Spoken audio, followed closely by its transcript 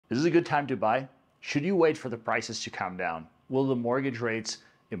Is this a good time to buy? Should you wait for the prices to come down? Will the mortgage rates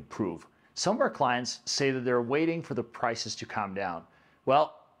improve? Some of our clients say that they're waiting for the prices to come down.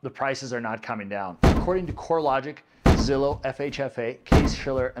 Well, the prices are not coming down. According to CoreLogic, Zillow, FHFA,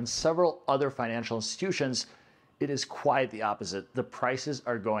 Case-Shiller, and several other financial institutions, it is quite the opposite. The prices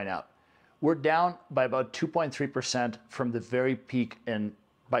are going up. We're down by about 2.3% from the very peak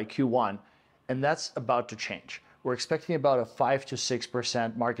by Q1, and that's about to change. We're expecting about a 5 to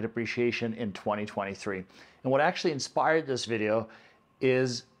 6% market appreciation in 2023. And what actually inspired this video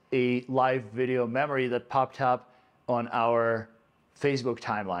is a live video memory that popped up on our Facebook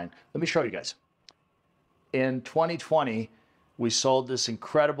timeline. Let me show you guys. In 2020, we sold this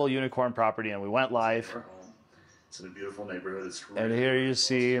incredible unicorn property and we went live. It's in a beautiful neighborhood. It's and here you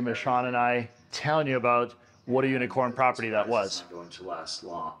see Michon and I telling you about what a unicorn property that was. It's not going to last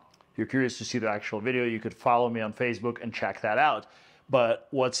long. If you're curious to see the actual video, you could follow me on Facebook and check that out. But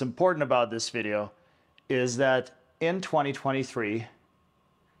what's important about this video is that in 2023,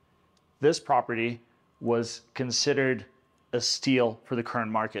 this property was considered a steal for the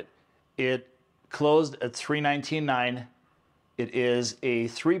current market. It closed at $319,900. It is a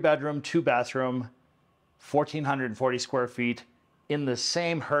 3-bedroom, 2-bathroom, 1,440 square feet in the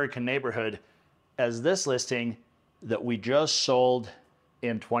same Hurricane neighborhood as this listing that we just sold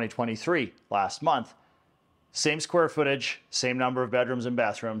in 2023, last month. Same square footage, same number of bedrooms and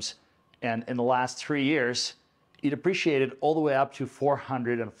bathrooms, and in the last 3 years, it appreciated all the way up to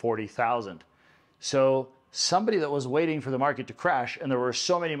 $440,000. So somebody that was waiting for the market to crash, and there were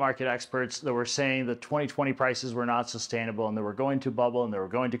so many market experts that were saying that 2020 prices were not sustainable and they were going to bubble and they were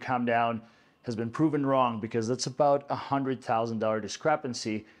going to come down, has been proven wrong, because that's about a $100,000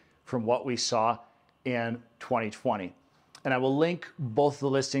 discrepancy from what we saw in 2020. And I will link both the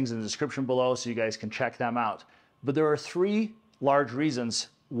listings in the description below so you guys can check them out. But there are 3 large reasons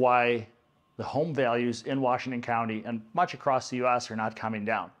why the home values in Washington County and much across the US are not coming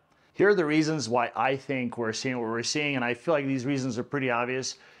down. Here are the reasons why I think we're seeing what we're seeing, and I feel like these reasons are pretty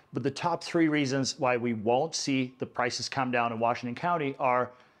obvious, but the top 3 reasons why we won't see the prices come down in Washington County are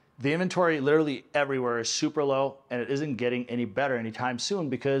the inventory literally everywhere is super low, and it isn't getting any better anytime soon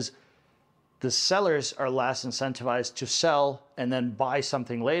because the sellers are less incentivized to sell and then buy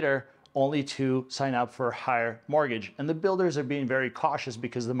something later only to sign up for a higher mortgage. And the builders are being very cautious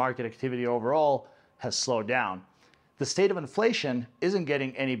because the market activity overall has slowed down. The state of inflation isn't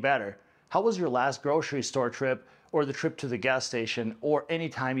getting any better. How was your last grocery store trip or the trip to the gas station or any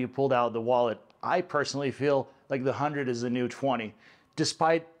time you pulled out the wallet? I personally feel like the 100 is the new 20.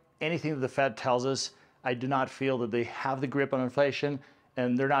 Despite anything that the Fed tells us, I do not feel that they have the grip on inflation,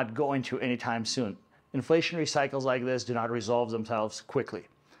 and they're not going to anytime soon. Inflationary cycles like this do not resolve themselves quickly.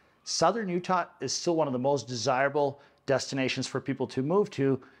 Southern Utah is still one of the most desirable destinations for people to move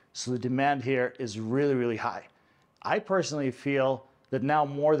to, so the demand here is really, really high. I personally feel that now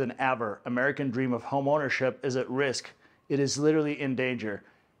more than ever, American dream of home ownership is at risk. It is literally in danger.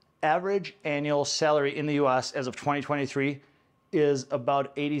 Average annual salary in the US as of 2023 is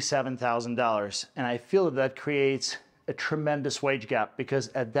about $87,000, and I feel that that creates a tremendous wage gap because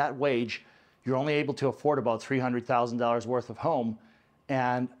at that wage, you're only able to afford about $300,000 worth of home,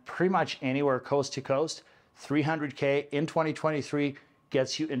 and pretty much anywhere coast to coast, $300K in 2023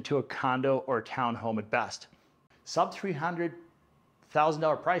 gets you into a condo or a townhome at best. Sub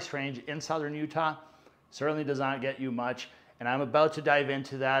 $300,000 price range in Southern Utah certainly does not get you much, and I'm about to dive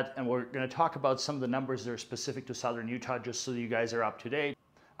into that, and we're going to talk about some of the numbers that are specific to Southern Utah just so that you guys are up to date.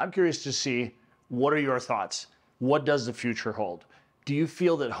 I'm curious to see, what are your thoughts? What does the future hold? Do you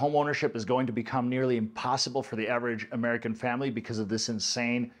feel that home ownership is going to become nearly impossible for the average American family because of this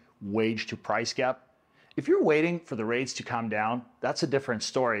insane wage to price gap? If you're waiting for the rates to come down, that's a different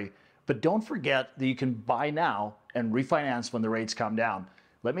story. But don't forget that you can buy now and refinance when the rates come down.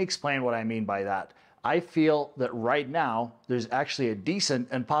 Let me explain what I mean by that. I feel that right now, there's actually a decent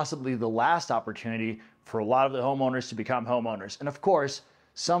and possibly the last opportunity for a lot of the homeowners to become homeowners. And of course,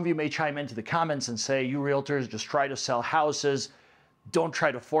 some of you may chime into the comments and say, you realtors just try to sell houses. Don't try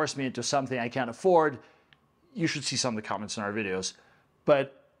to force me into something I can't afford. You should see some of the comments in our videos.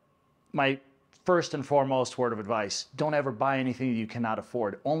 But my first and foremost word of advice, don't ever buy anything that you cannot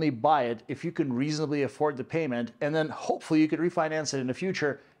afford. Only buy it if you can reasonably afford the payment, and then hopefully you could refinance it in the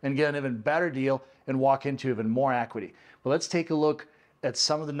future and get an even better deal and walk into even more equity. But let's take a look at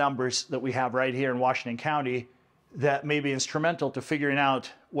some of the numbers that we have right here in Washington County that may be instrumental to figuring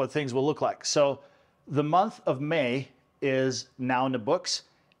out what things will look like. So the month of May is now in the books,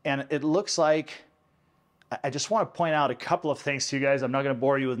 and it looks like, I just want to point out a couple of things to you guys. I'm not going to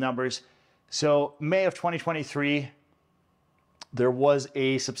bore you with numbers. So May of 2023, there was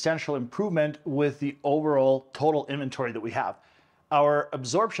a substantial improvement with the overall total inventory that we have. Our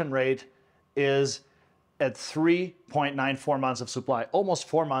absorption rate is at 3.94 months of supply, almost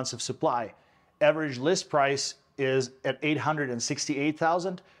 4 months of supply. Average list price is at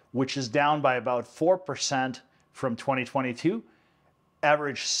 868,000, which is down by about 4% from 2022.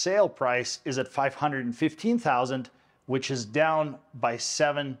 Average sale price is at 515,000, which is down by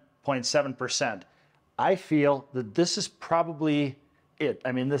 7.7%. I feel that this is probably it.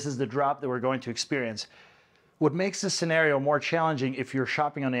 I mean, this is the drop that we're going to experience. What makes this scenario more challenging if you're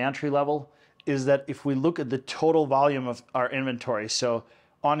shopping on the entry level is that if we look at the total volume of our inventory, so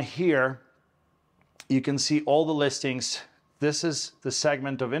on here, you can see all the listings. This is the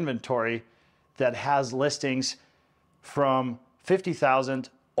segment of inventory that has listings from 50,000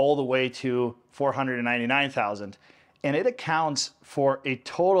 all the way to 499,000. And it accounts for a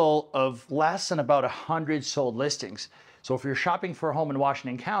total of less than about 100 sold listings. So if you're shopping for a home in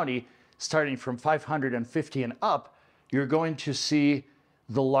Washington County, starting from 550 and up, you're going to see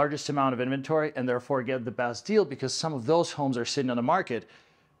the largest amount of inventory and therefore get the best deal because some of those homes are sitting on the market.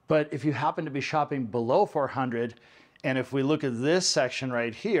 But if you happen to be shopping below 400, and if we look at this section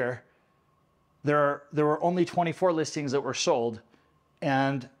right here, there were only 24 listings that were sold,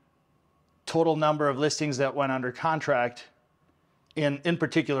 and total number of listings that went under contract, in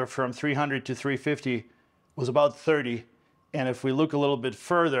particular from 300 to 350, was about 30. And if we look a little bit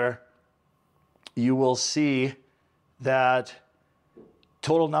further, you will see that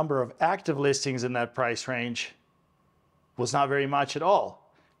total number of active listings in that price range was not very much at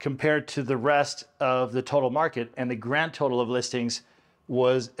all compared to the rest of the total market, and the grand total of listings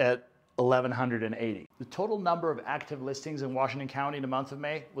was at 1,180. The total number of active listings in Washington County in the month of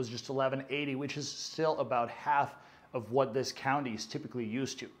May was just 1,180, which is still about half of what this county is typically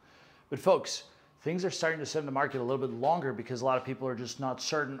used to. But folks, things are starting to sit in the market a little bit longer because a lot of people are just not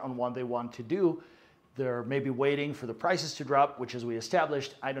certain on what they want to do. They're maybe waiting for the prices to drop, which, as we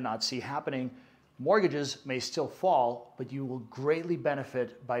established, I do not see happening. Mortgages may still fall, but you will greatly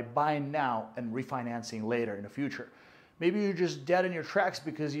benefit by buying now and refinancing later in the future. Maybe you're just dead in your tracks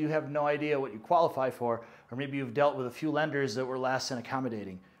because you have no idea what you qualify for, or maybe you've dealt with a few lenders that were less than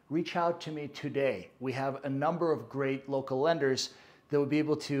accommodating. Reach out to me today. We have a number of great local lenders that would be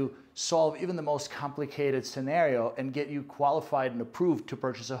able to solve even the most complicated scenario and get you qualified and approved to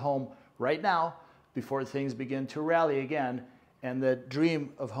purchase a home right now before things begin to rally again and the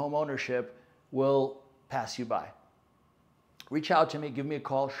dream of home ownership will pass you by. Reach out to me, give me a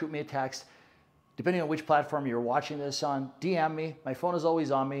call, shoot me a text. Depending on which platform you're watching this on, DM me. My phone is always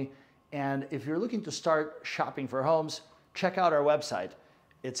on me. And if you're looking to start shopping for homes, check out our website.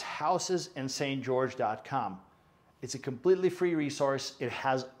 It's housesinstgeorge.com. It's a completely free resource. It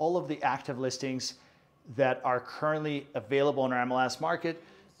has all of the active listings that are currently available in our MLS market.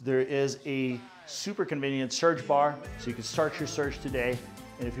 There is a super convenient search bar, so you can start your search today.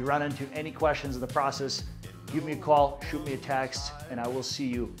 And if you run into any questions in the process, give me a call, shoot me a text, and I will see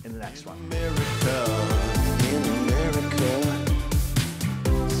you in the next one. America, in America.